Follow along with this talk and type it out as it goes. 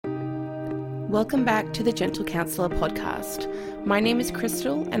Welcome back to the Gentle Counsellor podcast. My name is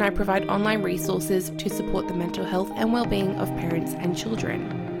Crystal and I provide online resources to support the mental health and well-being of parents and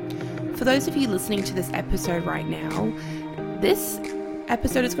children. For those of you listening to this episode right now, this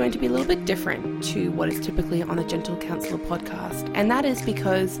episode is going to be a little bit different to what is typically on the Gentle Counsellor podcast, and that is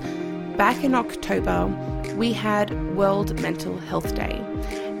because back in October we had World Mental Health Day,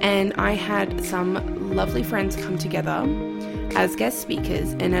 and I had some lovely friends come together as guest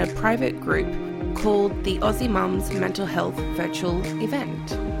speakers in a private group called the Aussie Mums Mental Health Virtual Event.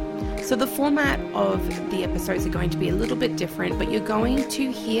 So the format of the episodes are going to be a little bit different, but you're going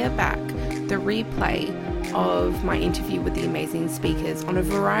to hear back the replay of my interview with the amazing speakers on a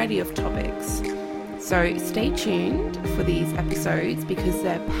variety of topics. So stay tuned for these episodes because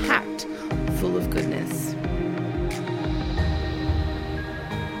they're packed full of goodness.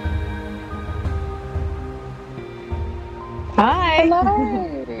 Hi. Hello.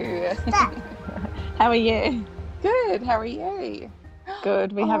 How are you? Good. How are you?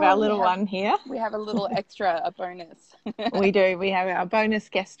 Good. We have our little one here. We have a little extra, a bonus. We do. We have our bonus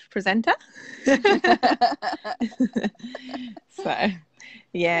guest presenter. So,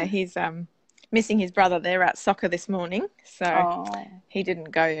 yeah, he's missing his brother. They're at soccer this morning, so he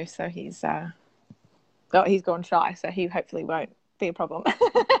didn't go. So he's gone shy. So he hopefully won't be a problem.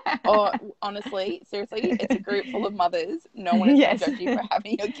 Honestly, seriously, it's a group full of mothers. No one is going to judge you for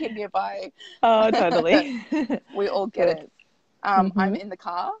having your kid nearby. Oh, totally. We all get it. I'm in the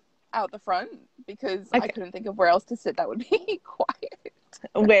car out the front because I couldn't think of where else to sit that would be quiet.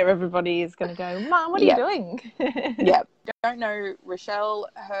 Where everybody is going to go, Mom, what are you doing? Yep. Don't know Rachelle,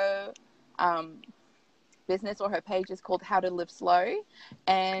 her business or her page is called How to Live Slow,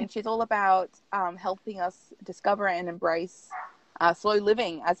 and she's all about helping us discover and embrace slow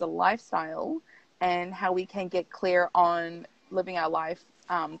living as a lifestyle and how we can get clear on living our life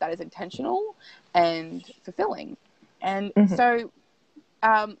that is intentional and fulfilling. And so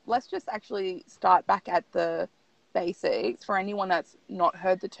let's just actually start back at the basics. For anyone that's not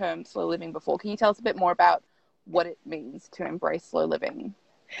heard the term slow living before, can you tell us a bit more about what it means to embrace slow living?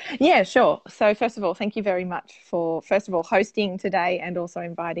 Yeah, sure. So first of all, thank you very much for, hosting today and also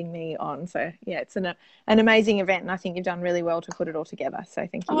inviting me on. So yeah, it's an amazing event, and I think you've done really well to put it all together. So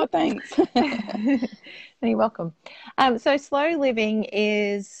thank you. Oh, thanks. You're welcome. So slow living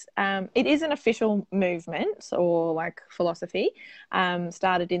is, it is an official movement or like philosophy,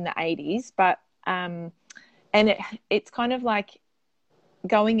 started in the 80s, but, and it's kind of like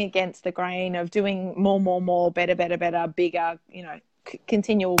going against the grain of doing more, better, bigger,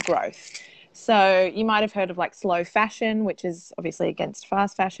 continual growth. So you might have heard of like slow fashion, which is obviously against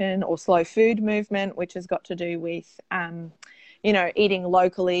fast fashion, or slow food movement, which has got to do with, eating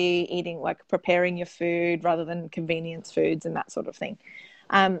locally, like preparing your food rather than convenience foods and that sort of thing.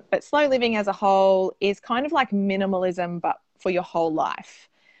 But slow living as a whole is kind of like minimalism, but for your whole life.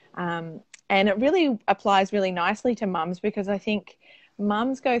 And it really applies really nicely to mums because I think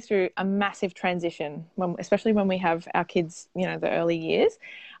mums go through a massive transition, especially when we have our kids, the early years.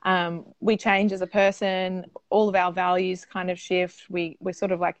 We change as a person, all of our values kind of shift. We're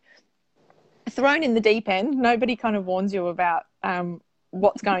sort of like thrown in the deep end. Nobody kind of warns you about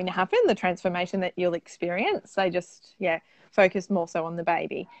what's going to happen, the transformation that you'll experience. They just, focus more so on the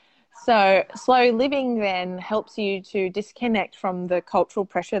baby. So slow living then helps you to disconnect from the cultural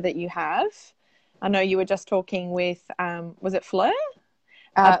pressure that you have. I know you were just talking with, was it Fleur?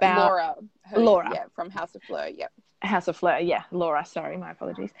 About Laura. Yeah, from House of Fleur. Yep. House of Fleur. Yeah, Laura. Sorry, my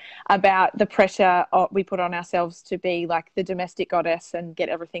apologies. About the pressure we put on ourselves to be like the domestic goddess and get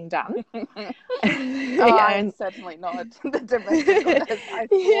everything done. I'm certainly not the domestic goddess I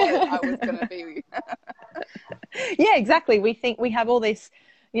thought I was going to be. Yeah, exactly. We think we have all this,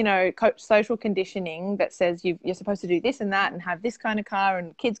 social conditioning that says you're supposed to do this and that and have this kind of car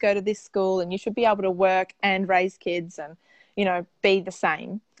and kids go to this school and you should be able to work and raise kids and be the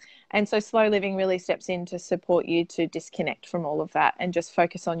same. And so slow living really steps in to support you to disconnect from all of that and just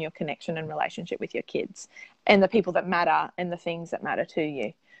focus on your connection and relationship with your kids and the people that matter and the things that matter to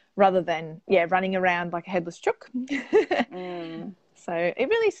you, rather than running around like a headless chook. So it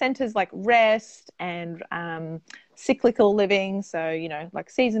really centers like rest and cyclical living, so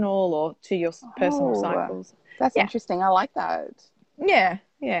like seasonal or to your personal cycles. That's interesting. I like that. Yeah.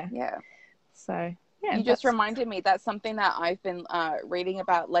 So you just reminded me that something that I've been reading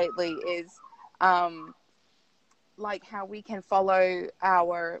about lately is like how we can follow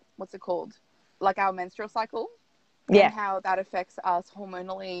our, like our menstrual cycle, and how that affects us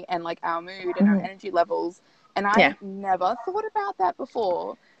hormonally and like our mood and our energy levels. And I never thought about that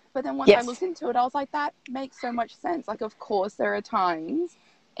before. But then once I looked into it, I was like, that makes so much sense. Like, of course, there are times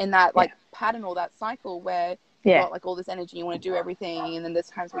in that like pattern or that cycle where you've Yeah. got like all this energy, you want to do everything, and then there's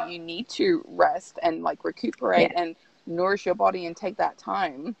times where you need to rest and like recuperate and nourish your body and take that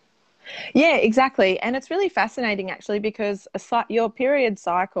time. Yeah, exactly. And it's really fascinating actually, because your period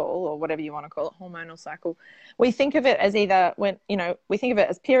cycle, or whatever you want to call it, hormonal cycle, we think of it as either we think of it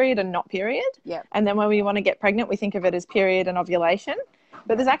as period and not period. Yeah. And then when we want to get pregnant, we think of it as period and ovulation.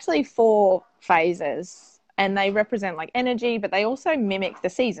 But there's actually 4 phases, and they represent like energy, but they also mimic the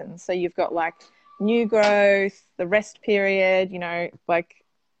seasons. So you've got like new growth, the rest period,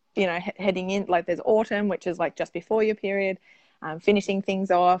 heading in, like there's autumn, which is like just before your period. Finishing things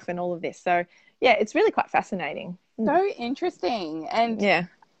off and all of this. So, yeah, it's really quite fascinating. So interesting. And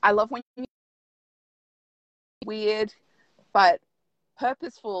I love when you weird but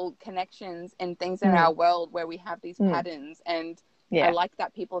purposeful connections and things in our world where we have these patterns. And I like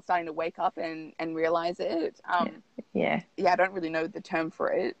that people are starting to wake up and realize it. I don't really know the term for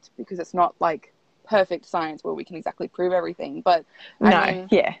it because it's not like perfect science where we can exactly prove everything. But I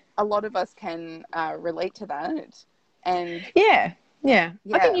mean, a lot of us can relate to that. And I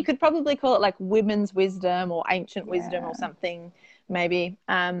think you could probably call it like women's wisdom or ancient wisdom or something, maybe.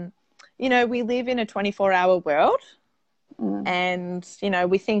 We live in a 24-hour world, and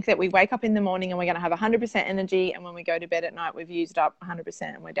we think that we wake up in the morning and we're going to have 100% energy, and when we go to bed at night we've used up 100%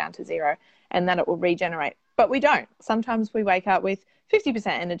 and we're down to 0, and then it will regenerate. But we don't. Sometimes we wake up with 50%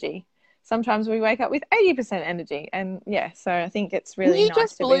 energy. Sometimes we wake up with 80% energy. And so I think it's really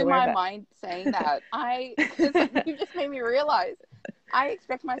nice to be aware of that. You just blew my mind saying that. You just made me realize I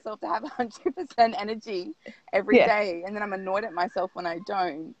expect myself to have 100% energy every day, and then I'm annoyed at myself when I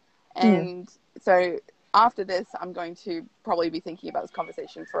don't. And so after this, I'm going to probably be thinking about this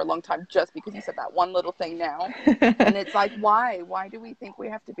conversation for a long time, just because you said that one little thing now. And it's like, why do we think we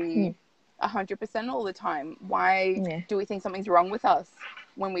have to be 100% all the time? Why do we think something's wrong with us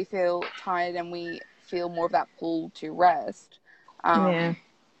when we feel tired and we feel more of that pull to rest, and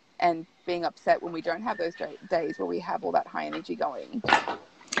being upset when we don't have those days where we have all that high energy going?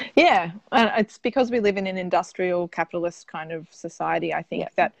 And it's because we live in an industrial capitalist kind of society. I think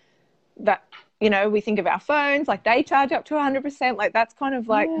that we think of our phones, like they charge up to 100%, like that's kind of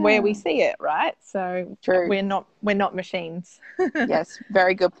like where we see it, right? So true. We're not machines. Yes,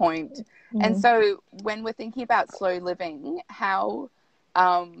 very good point. And so when we're thinking about slow living, how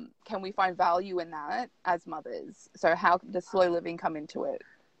can we find value in that as mothers? So how does slow living come into it?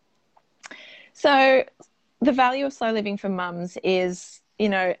 So the value of slow living for mums is,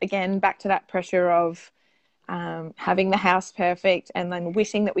 again, back to that pressure of having the house perfect and then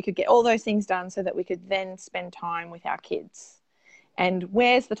wishing that we could get all those things done so that we could then spend time with our kids. And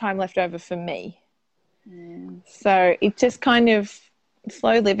where's the time left over for me? So it just kind of,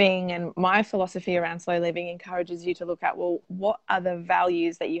 slow living and my philosophy around slow living encourages you to look at, well, what are the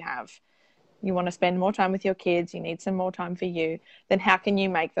values that you have? You want to spend more time with your kids, you need some more time for you, then how can you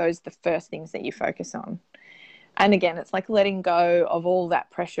make those the first things that you focus on? And again, it's like letting go of all that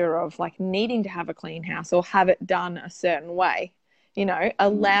pressure of like needing to have a clean house or have it done a certain way,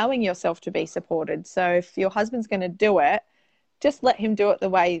 allowing yourself to be supported. So if your husband's going to do it, just let him do it the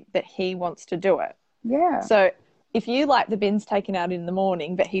way that he wants to do it. So if you like the bins taken out in the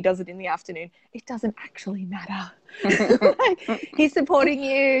morning, but he does it in the afternoon, it doesn't actually matter. He's supporting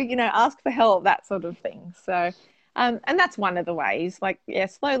you, ask for help, that sort of thing. So, and that's one of the ways,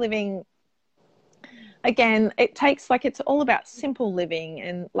 slow living. Again, it takes it's all about simple living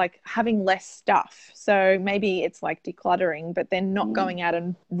and like having less stuff. So maybe it's like decluttering, but then not going out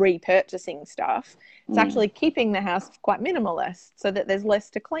and repurchasing stuff. It's actually keeping the house quite minimalist so that there's less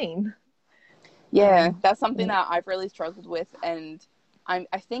to clean. Yeah, that's something that I've really struggled with, and I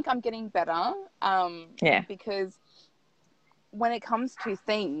think I'm getting better. Because when it comes to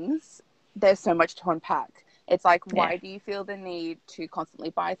things, there's so much to unpack. It's like, why do you feel the need to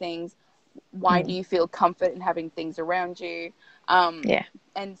constantly buy things? Why do you feel comfort in having things around you?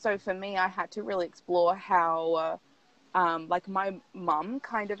 And so for me, I had to really explore how, my mum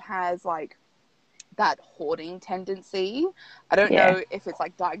kind of has that hoarding tendency. I don't know if it's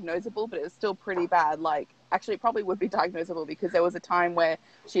diagnosable, but it was still pretty bad. Actually, it probably would be diagnosable because there was a time where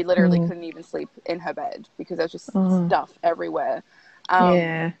she literally couldn't even sleep in her bed because there was just stuff everywhere.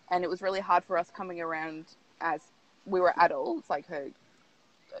 And it was really hard for us coming around as we were adults, all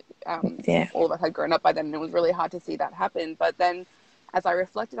of us had grown up by then, and it was really hard to see that happen. But then as I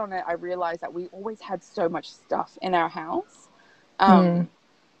reflected on it, I realized that we always had so much stuff in our house. And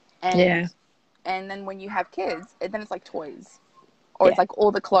then when you have kids, then it's like toys, or it's like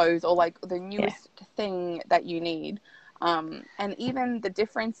all the clothes, or the newest thing that you need. And even the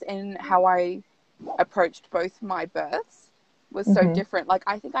difference in how I approached both my births was so different. Like,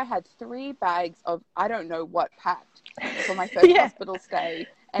 I think I had 3 bags of I don't know what packed for my first hospital stay.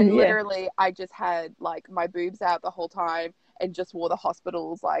 And literally I just had like my boobs out the whole time and just wore the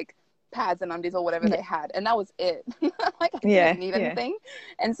hospital's like pads and undies or whatever they had. And that was it. Like, I didn't need anything.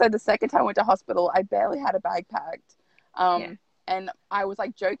 And so the second time I went to hospital, I barely had a bag packed. And I was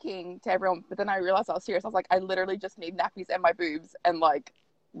like joking to everyone, but then I realized I was serious. I was like, I literally just need nappies and my boobs, and like,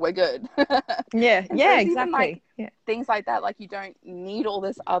 we're good. Exactly. Things like that, like, you don't need all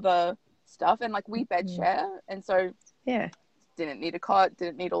this other stuff. And like, we bed share, and so didn't need a cot,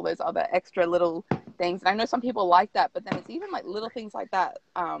 didn't need all those other extra little things. And I know some people like that, but then it's even like little things like that,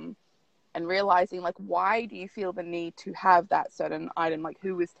 and realizing like, why do you feel the need to have that certain item? Like,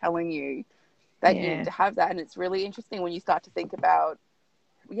 who is telling you that you need to have that? And it's really interesting when you start to think about,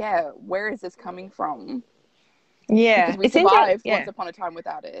 where is this coming from? Because we survived once upon a time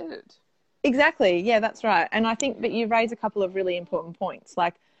without it. Exactly. Yeah, that's right. And I think that you raise a couple of really important points,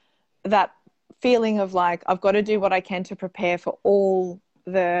 like that feeling of like, I've got to do what I can to prepare for all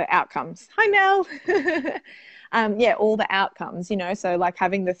the outcomes. Hi, Mel. All the outcomes, you know, so like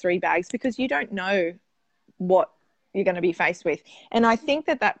having the 3 bags, because you don't know what you're going to be faced with. And I think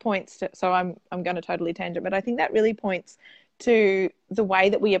that points to, so I'm going to totally tangent, but I think that really points to the way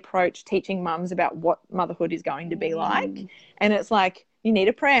that we approach teaching mums about what motherhood is going to be like. And it's like, you need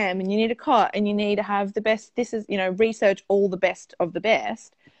a pram and you need a cot and you need to have the best, this is, you know, research all the best of the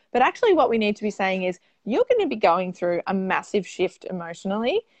best. But actually what we need to be saying is, you're going to be going through a massive shift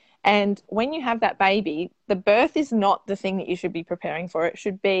emotionally. And when you have that baby, the birth is not the thing that you should be preparing for. It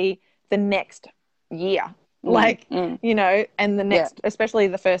should be the next year. You know, and the next, especially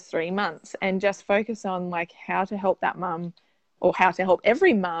the first 3 months, and just focus on like how to help that mum, or how to help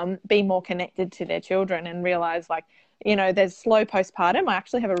every mum be more connected to their children, and realize, like, you know, there's slow postpartum. I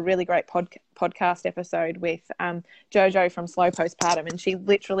actually have a really great podcast episode with Jojo from Slow Postpartum, and she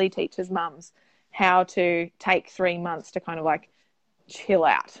literally teaches mums how to take 3 months to kind of like chill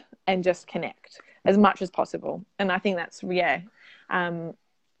out and just connect as much as possible. And I think that's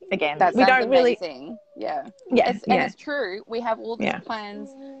again, that we don't really amazing. And it's true, we have all these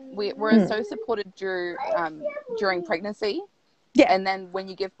plans. We're so supported during pregnancy, and then when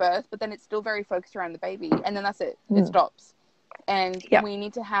you give birth, but then it's still very focused around the baby, and then that's it. It stops. And we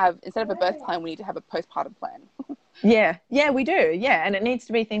need to have, instead of a birth plan, we need to have a postpartum plan. We do. And it needs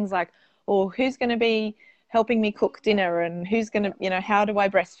to be things like, who's going to be helping me cook dinner, and who's going to, you know, how do I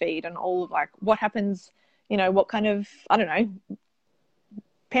breastfeed, and all of like, what happens, you know, what kind of, I don't know,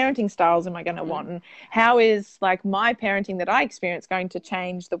 parenting styles am I going to want, and how is like my parenting that I experience going to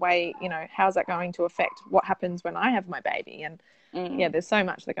change the way, you know, how's that going to affect what happens when I have my baby? And there's so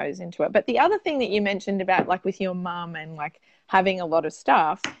much that goes into it. But the other thing that you mentioned about like with your mum and like having a lot of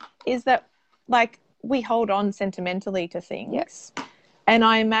stuff is that like we hold on sentimentally to things. And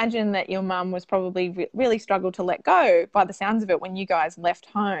I imagine that your mum was probably really struggled to let go, by the sounds of it, when you guys left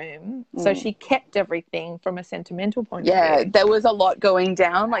home. So she kept everything from a sentimental point of view. Yeah, there was a lot going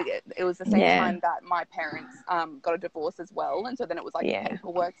down. Like, it was the same time that my parents got a divorce as well. And so then it was like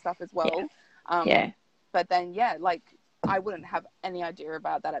paperwork stuff as well. But then, like, I wouldn't have any idea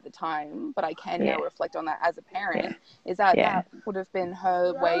about that at the time, but I can now reflect on that as a parent, is that that would have been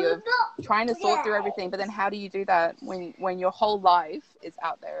her way of trying to sort through everything. But then how do you do that when your whole life is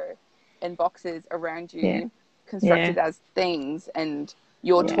out there in boxes around you, constructed as things, and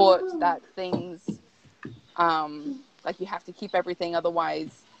you're taught that things, like, you have to keep everything,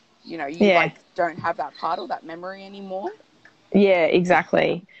 otherwise, you know, you like don't have that part or that memory anymore.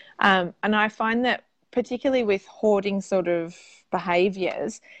 Exactly. And I find that particularly with hoarding sort of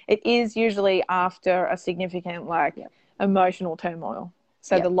behaviours, it is usually after a significant like emotional turmoil.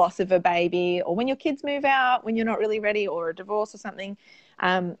 So the loss of a baby, or when your kids move out, when you're not really ready, or a divorce or something,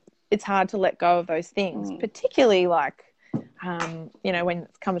 it's hard to let go of those things, particularly like, you know, when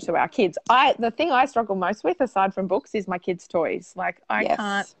it comes to our kids. The thing I struggle most with, aside from books, is my kids' toys. Like, I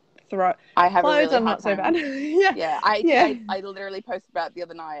can't throw. I have clothes. A really I'm not hard time. So bad. I literally posted about it the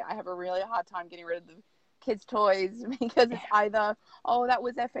other night. I have a really hard time getting rid of the kids' toys, because it's either, that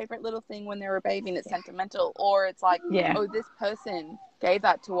was their favorite little thing when they were a baby and it's sentimental, or it's like, this person gave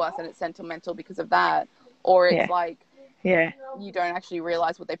that to us and it's sentimental because of that, or it's like, you don't actually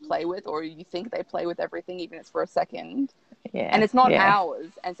realize what they play with, or you think they play with everything, even if it's for a second, and it's not ours.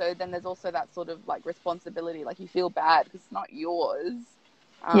 And so then there's also that sort of like responsibility, like you feel bad because it's not yours.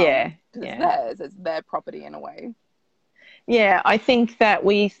 Because it's theirs, it's their property in a way. I think that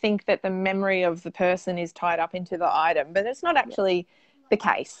we think that the memory of the person is tied up into the item, but it's not actually the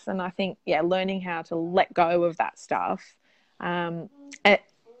case. And I think learning how to let go of that stuff,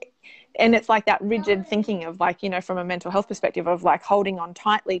 and it's like that rigid thinking of like, you know, from a mental health perspective of like holding on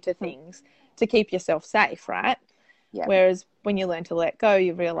tightly to things to keep yourself safe, right? Yeah. Whereas when you learn to let go,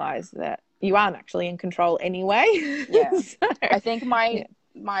 you realize that you aren't actually in control anyway. Yeah. So, I think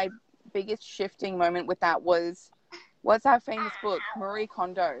my biggest shifting moment with that was, what's that famous book, Marie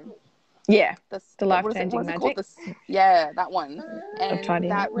Kondo? yeah, The life-changing magic. Yeah, that one. Of And tidying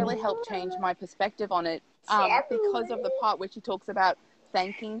that up. really helped change my perspective on it, because of the part where she talks about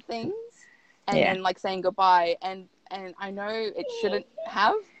thanking things and then like saying goodbye. And I know it shouldn't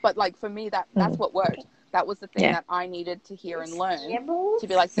have, but like for me, that's what worked. That was the thing that I needed to hear and learn, to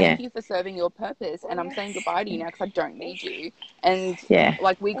be like, thank you for serving your purpose, and I'm saying goodbye to you now because I don't need you. And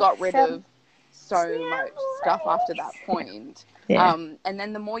like we got rid of so much stuff after that point. And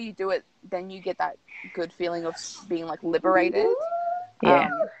then the more you do it, then you get that good feeling of being like liberated.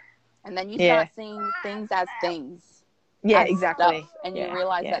 And then you start seeing things as things. Yeah, as exactly. Stuff, and you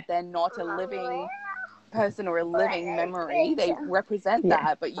realize that they're not a living person or a living memory. They represent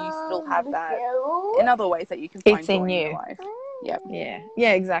that, but you still have that in other ways that you can find joy in your life.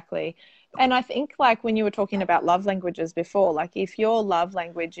 Yeah, exactly. And I think like when you were talking about love languages before, like if your love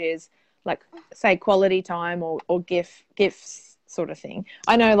language is like say quality time or gifts sort of thing.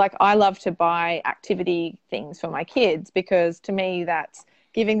 I know like I love to buy activity things for my kids because to me that's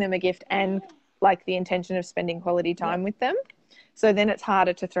giving them a gift and like the intention of spending quality time with them. So then it's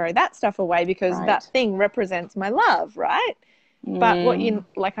harder to throw that stuff away because that thing represents my love, right? But what you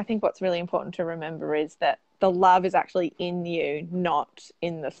like, I think what's really important to remember is that the love is actually in you, not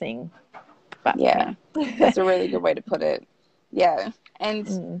in the thing. But that's a really good way to put it. Yeah.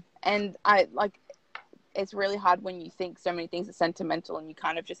 And I like, it's really hard when you think so many things are sentimental and you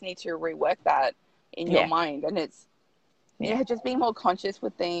kind of just need to rework that in your mind. And it's just being more conscious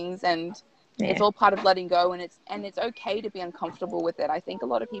with things, and it's all part of letting go, and it's okay to be uncomfortable with it. I think a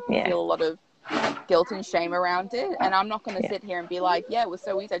lot of people feel a lot of guilt and shame around it, and I'm not going to sit here and be like, yeah, it was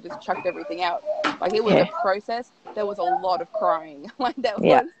so easy, I just chucked everything out. Like it was a process. There was a lot of crying. Like there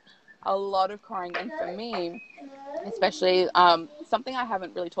was a lot of crying. And for me especially, something I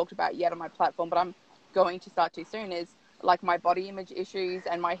haven't really talked about yet on my platform, but I'm going to start to soon, is like my body image issues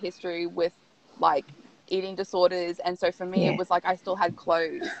and my history with like eating disorders. And so for me it was like I still had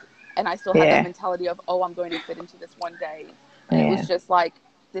clothes and I still had that mentality of, oh, I'm going to fit into this one day. And it was just like,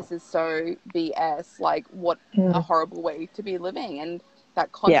 this is so BS. Like what a horrible way to be living. And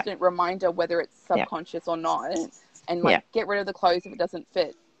that constant reminder, whether it's subconscious or not, and like get rid of the clothes if it doesn't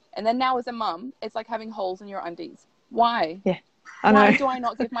fit. And then now as a mum, it's like having holes in your undies. Why? Why do I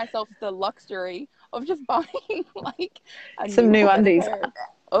not give myself the luxury of just buying like some new undies?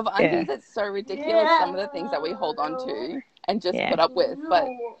 Of undies. It's so ridiculous, some of the things that we hold on to and just put up with, but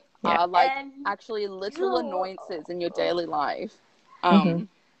are like actually little annoyances in your daily life. And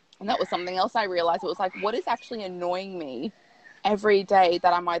that was something else I realized. It was like, what is actually annoying me every day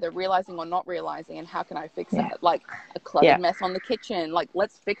that I'm either realizing or not realizing, and how can I fix that? Like a cluttered mess on the kitchen. Like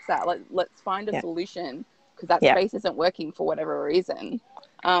let's fix that. Let's find a solution, because that space isn't working for whatever reason.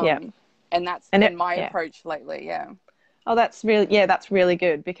 And that's been my approach lately. Oh, that's really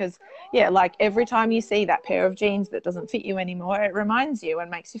good, because like every time you see that pair of jeans that doesn't fit you anymore, it reminds you and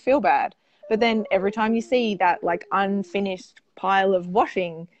makes you feel bad. But then every time you see that like unfinished pile of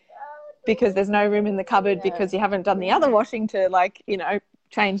washing because there's no room in the cupboard because you haven't done the other washing to like, you know,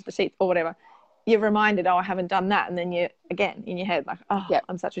 change the sheets or whatever, you're reminded, oh, I haven't done that. And then you again in your head like, oh,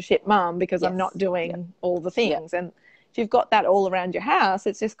 I'm such a shit mum because I'm not doing all the things. And if you've got that all around your house,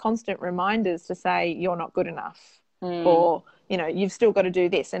 it's just constant reminders to say you're not good enough. Or, you know, you've still got to do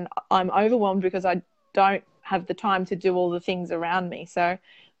this, and I'm overwhelmed because I don't have the time to do all the things around me. So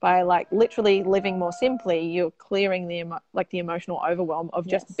by like literally living more simply, you're clearing the emotional overwhelm of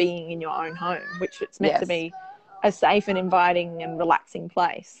just being in your own home, which it's meant to be a safe and inviting and relaxing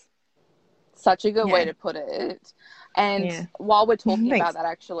place. Such a good way to put it. And while we're talking about that,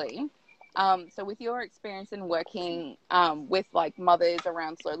 actually, so with your experience in working with like mothers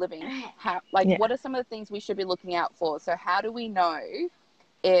around slow living, what are some of the things we should be looking out for? So how do we know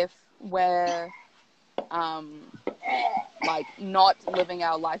if we're like not living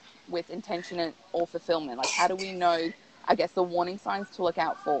our life with intention or fulfillment? Like how do we know, I guess, the warning signs to look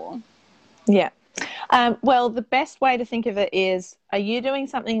out for? Well, the best way to think of it is, are you doing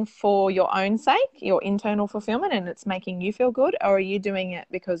something for your own sake, your internal fulfillment, and it's making you feel good, or are you doing it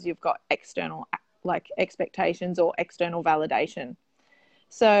because you've got external like expectations or external validation?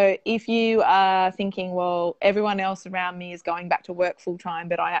 So if you are thinking, well, everyone else around me is going back to work full time,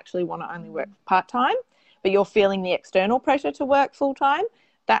 but I actually want to only work part time, but you're feeling the external pressure to work full time,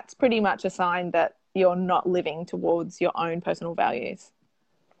 that's pretty much a sign that you're not living towards your own personal values.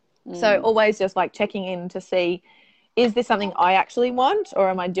 So always just like checking in to see, is this something I actually want, or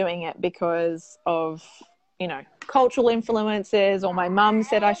am I doing it because of, you know, cultural influences, or my mum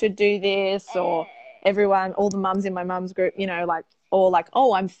said I should do this, or everyone, all the mums in my mum's group, you know, like, or like,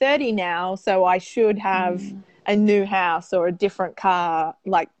 oh, I'm 30 now, so I should have a new house or a different car.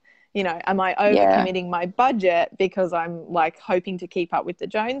 Like, you know, am I overcommitting my budget because I'm like hoping to keep up with the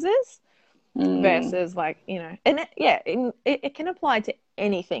Joneses versus like, you know, and it can apply to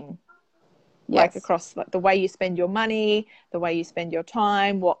anything. Like across like the way you spend your money, the way you spend your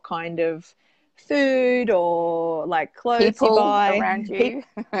time, what kind of food or like clothes people you buy around you.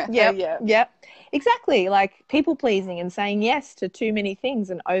 Yep, exactly. Like people pleasing and saying yes to too many things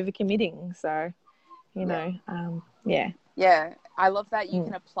and overcommitting. So, you know, I love that you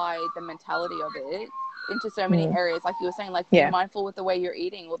can apply the mentality of it into so many areas. Like you were saying, like be mindful with the way you're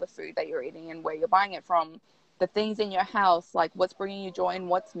eating or the food that you're eating and where you're buying it from, the things in your house, like what's bringing you joy and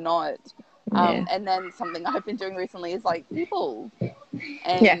what's not. And then something I've been doing recently is like people,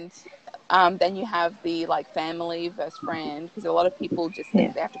 and then you have the like family versus friend, because a lot of people just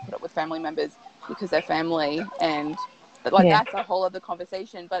think they have to put up with family members because they're family, and but like that's a whole other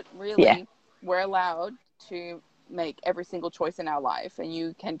conversation. But really, we're allowed to make every single choice in our life, and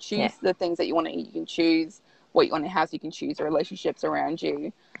you can choose the things that you want to eat. You can choose what you want in your house. You can choose the relationships around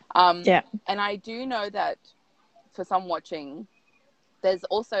you. And I do know that for some watching, there's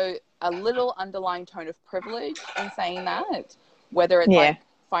also a little underlying tone of privilege in saying that, whether it's like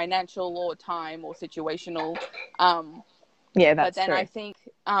financial or time or situational. That's but then true. I think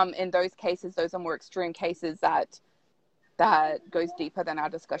in those cases, those are more extreme cases that goes deeper than our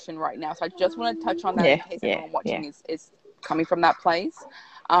discussion right now. So I just want to touch on that in case anyone watching is coming from that place.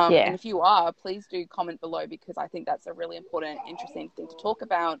 And if you are, please do comment below, because I think that's a really important, interesting thing to talk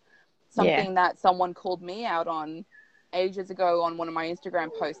about. Something that someone called me out on ages ago on one of my Instagram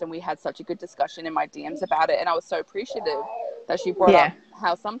posts, and we had such a good discussion in my DMs about it, and I was so appreciative that she brought up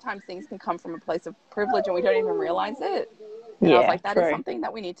how sometimes things can come from a place of privilege and we don't even realize it. And I was like, that is something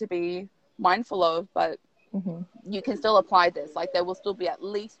that we need to be mindful of, but you can still apply this. Like there will still be at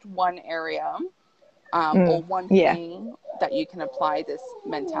least one area or one thing that you can apply this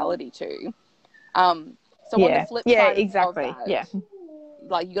mentality to. So on the flip side of that,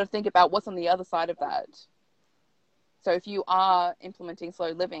 like you got to think about what's on the other side of that. So if you are implementing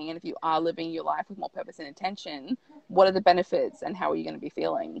slow living, and if you are living your life with more purpose and intention, what are the benefits and how are you going to be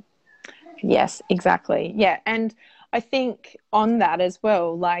feeling? Yes, exactly. Yeah. And I think on that as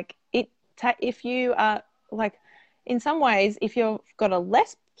well, like if you are like, in some ways, if you've got a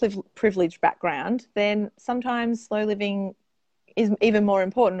less privileged background, then sometimes slow living is even more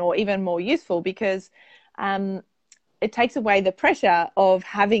important or even more useful, because it takes away the pressure of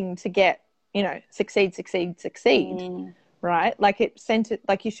having to get, you know, succeed, right? Like it sent it,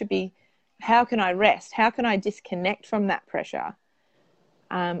 like you should be, how can I rest? How can I disconnect from that pressure?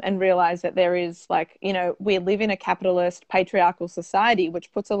 And realize that there is, like, you know, we live in a capitalist patriarchal society, which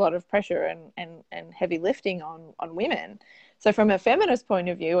puts a lot of pressure and heavy lifting on women. So from a feminist point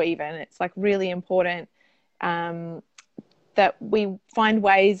of view, even, it's like really important that we find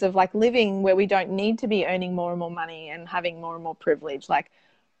ways of like living where we don't need to be earning more and more money and having more and more privilege, like,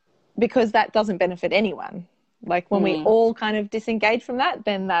 because that doesn't benefit anyone. Like when we all kind of disengage from that,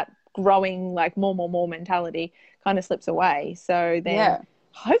 then that growing like more mentality kind of slips away. So then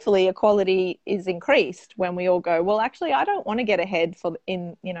hopefully equality is increased when we all go, well, actually, I don't want to get ahead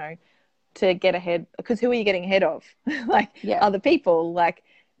to get ahead, because who are you getting ahead of? Like other people. Like,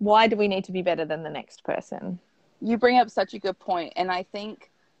 why do we need to be better than the next person? You bring up such a good point. And I think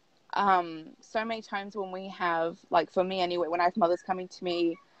so many times when we have, like for me anyway, when I have mothers coming to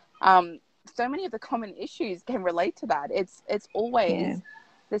me, so many of the common issues can relate to that. It's always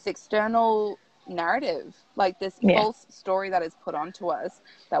this external narrative, like this false story that is put onto us,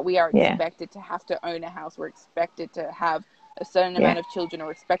 that we are expected to have to own a house, we're expected to have a certain amount of children, or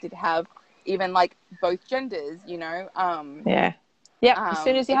expected to have even like both genders, you know. As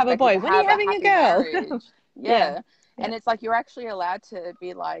soon as you have a boy, when are you having a girl? And it's like you're actually allowed to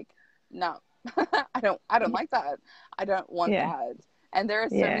be like, no, I don't like that. I don't want that. And there are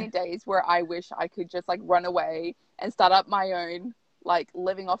so many days where I wish I could just like run away and start up my own, like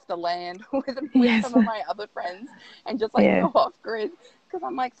living off the land with some of my other friends, and just like go off grid, because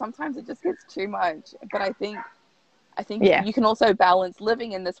I'm like, sometimes it just gets too much. But I think you can also balance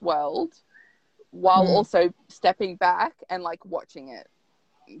living in this world while also stepping back and like watching it,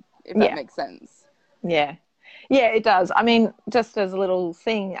 if that makes sense. Yeah, it does. I mean, just as a little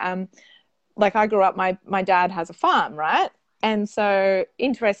thing, like I grew up, my dad has a farm, right? And so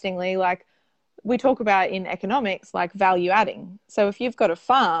interestingly, like we talk about in economics, like value adding. So if you've got a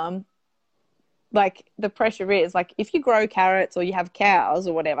farm, like the pressure is like, if you grow carrots or you have cows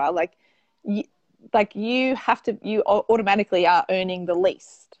or whatever, you you automatically are earning the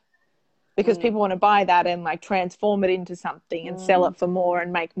least, because people want to buy that and like transform it into something and sell it for more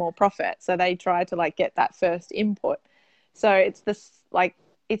and make more profit. So they try to like get that first input. So it's this, like,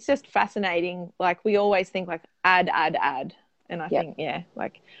 it's just fascinating. Like, we always think like add. And I think,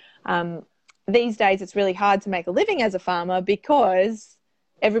 these days it's really hard to make a living as a farmer, because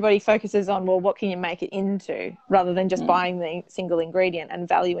everybody focuses on, well, what can you make it into, rather than just buying the single ingredient and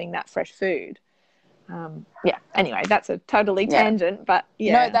valuing that fresh food. Anyway, that's a totally tangent, but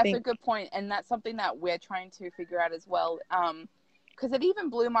no, that's a good point. And that's something that we're trying to figure out as well. Because it even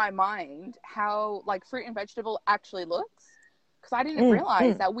blew my mind how like fruit and vegetable actually looks. Because I didn't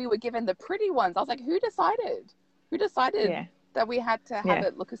realize that we were given the pretty ones. I was like, who decided that we had to have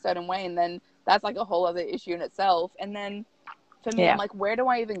it look a certain way? And then that's like a whole other issue in itself. And then for me, I'm like, where do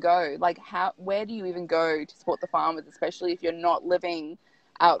I even go? Like, where do you even go to support the farmers, especially if you're not living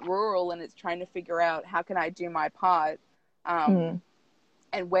out rural and it's trying to figure out how can I do my part? And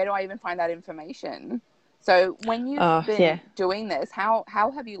where do I even find that information? So when you've been doing this, how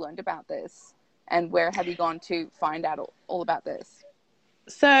have you learned about this? And where have you gone to find out all about this?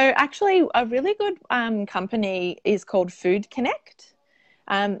 So actually a really good company is called Food Connect.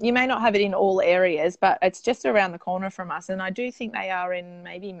 You may not have it in all areas, but it's just around the corner from us. And I do think they are in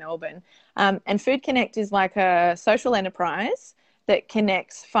maybe Melbourne. And Food Connect is like a social enterprise that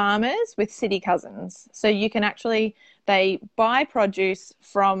connects farmers with city cousins. So you can actually, they buy produce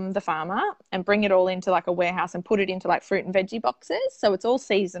from the farmer and bring it all into like a warehouse and put it into like fruit and veggie boxes. So it's all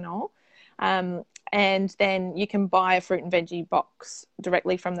seasonal. And then you can buy a fruit and veggie box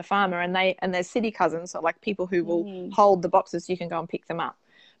directly from the farmer, and there's city cousins, so like people who will hold the boxes, you can go and pick them up.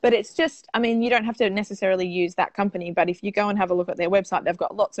 But it's just, I mean, you don't have to necessarily use that company, but if you go and have a look at their website, they've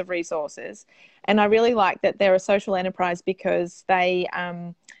got lots of resources. And I really like that they're a social enterprise, because they're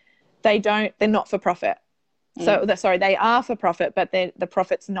not for profit. So they are for profit, but the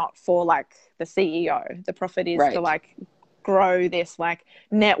profit's not for like the CEO. The profit is to like grow this like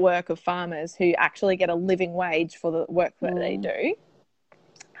network of farmers who actually get a living wage for the work that they do.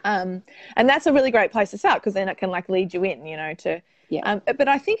 And that's a really great place to start, because then it can like lead you in, to but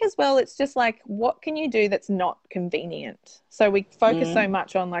I think as well, it's just like, what can you do that's not convenient? So we focus so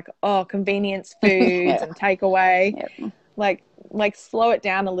much on like, convenience foods and takeaway. Like slow it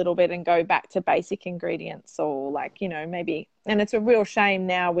down a little bit and go back to basic ingredients, or like, maybe, and it's a real shame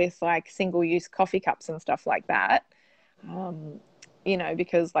now with like single-use coffee cups and stuff like that.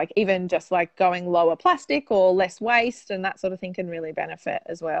 Because like even just like going lower plastic or less waste and that sort of thing can really benefit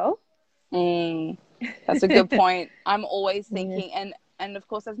as well. That's a good point. I'm always thinking, and of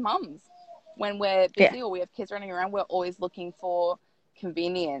course as mums, when we're busy or we have kids running around, we're always looking for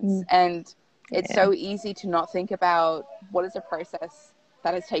convenience. And it's so easy to not think about what is the process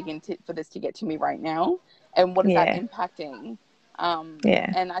that has taken for this to get to me right now, and what is that impacting.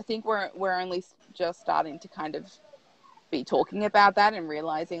 And I think we're only just starting to kind of be talking about that and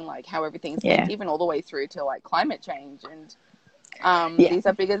realizing like how everything's linked, even all the way through to like climate change. And these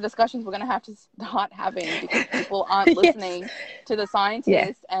are bigger discussions we're going to have to start having, because people aren't listening to the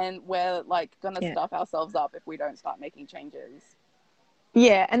scientists, and we're like going to stuff ourselves up if we don't start making changes.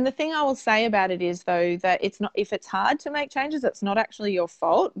 And the thing I will say about it is, though, that it's not, if it's hard to make changes, it's not actually your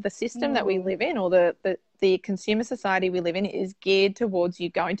fault. The system that we live in, or the consumer society we live in, is geared towards you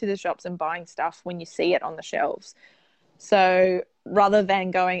going to the shops and buying stuff when you see it on the shelves. So rather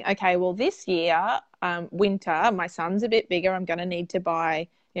than going, okay, well, this year, winter, my son's a bit bigger, I'm going to need to buy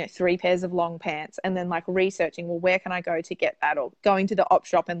 3 pairs of long pants, and then like researching, well, where can I go to get that, or going to the op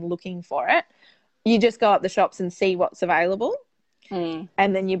shop and looking for it. You just go up the shops and see what's available. And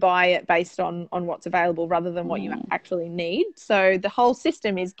then you buy it based on what's available, rather than what you actually need. So the whole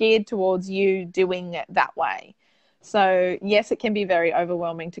system is geared towards you doing it that way. So yes, it can be very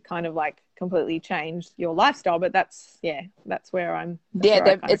overwhelming to kind of like completely change your lifestyle, but that's where I'm.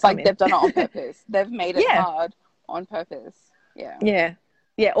 It's like they've done it on purpose. They've made it hard on purpose.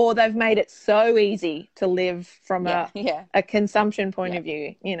 Or they've made it so easy to live from a consumption point of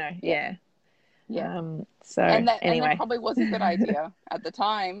view. So and anyway, that probably was a good idea at the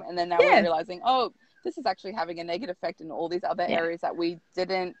time, and then now we're realizing, this is actually having a negative effect in all these other areas that we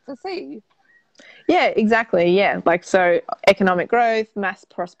didn't foresee. Exactly. Like, so economic growth, mass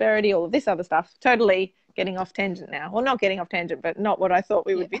prosperity, all of this other stuff. Totally getting off tangent now. Well, not getting off tangent, but not what I thought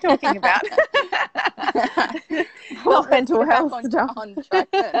we would be talking about. Not mental health stuff. On track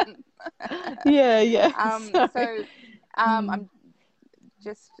then. So I'm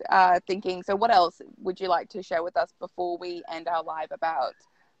thinking, so what else would you like to share with us before we end our live about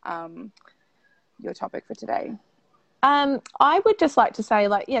your topic for today? I would just like to say,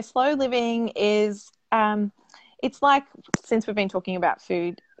 like, yeah, slow living is, it's like, since we've been talking about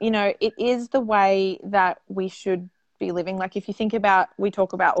food, you know, it is the way that we should be living. Like, if you think about, we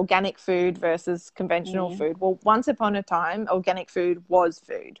talk about organic food versus conventional food. Well, once upon a time, organic food was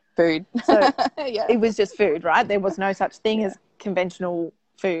food. So Yeah. it was just food, right? There was no such thing as conventional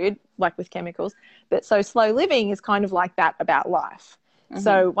food, like with chemicals. But so slow living is kind of like that about life.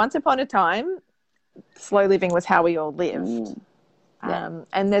 So once upon a time, slow living was how we all lived.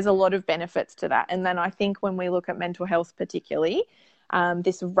 And there's a lot of benefits to that. And then I think when we look at mental health particularly,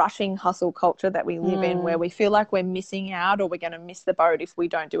 this rushing hustle culture that we live in, where we feel like we're missing out or we're going to miss the boat if we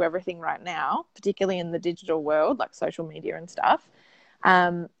don't do everything right now, particularly in the digital world, like social media and stuff,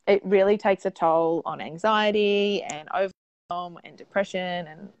 it really takes a toll on anxiety and overwhelm and depression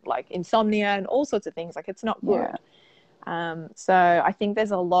and like insomnia and all sorts of things. Like, it's not good. So I think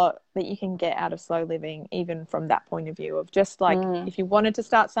there's a lot that you can get out of slow living, even from that point of view of just like, if you wanted to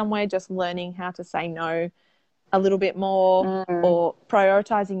start somewhere, just learning how to say no a little bit more, or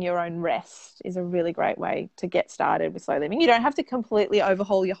prioritizing your own rest is a really great way to get started with slow living. You don't have to completely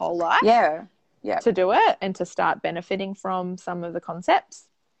overhaul your whole life to do it and to start benefiting from some of the concepts.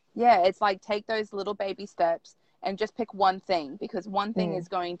 Yeah, it's like, take those little baby steps and just pick one thing, because one thing is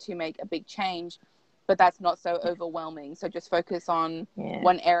going to make a big change, but that's not so overwhelming. So just focus on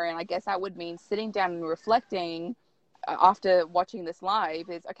one area. And I guess that would mean sitting down and reflecting after watching this live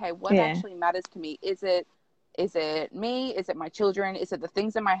is, okay, what actually matters to me? Is it me? Is it my children? Is it the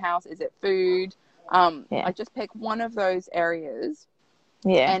things in my house? Is it food? I just pick one of those areas.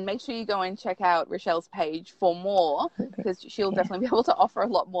 And make sure you go and check out Rachelle's page for more, because she'll definitely be able to offer a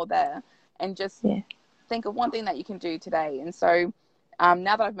lot more there. And just think of one thing that you can do today. And so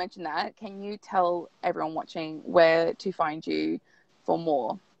now that I've mentioned that, can you tell everyone watching where to find you for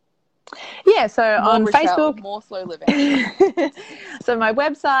more? Yeah, so More on Rachelle, Facebook, more slow living. So my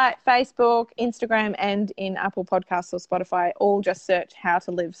website, Facebook, Instagram, and in Apple Podcasts or Spotify, all just search How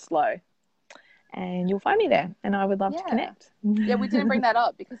to Live Slow, and you'll find me there. And I would love to connect. Yeah, we didn't bring that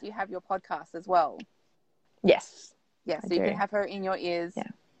up because you have your podcast as well. Yes. Yeah, so you can have her in your ears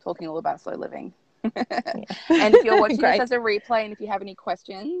talking all about slow living. Yeah. And if you're watching this as a replay, and if you have any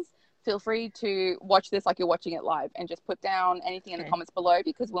questions, feel free to watch this like you're watching it live, and just put down anything in the comments below,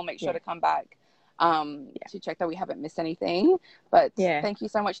 because we'll make sure to come back to check that we haven't missed anything. But thank you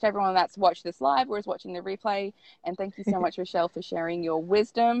so much to everyone that's watched this live or is watching the replay, and thank you so much, Rachelle, for sharing your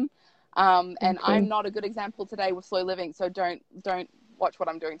wisdom. And I'm not a good example today with slow living, so don't watch what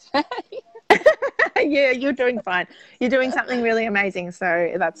I'm doing today. Yeah, you're doing fine. You're doing something really amazing,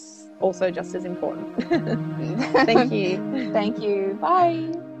 so that's also just as important. Thank you. Thank you.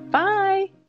 Bye. Bye.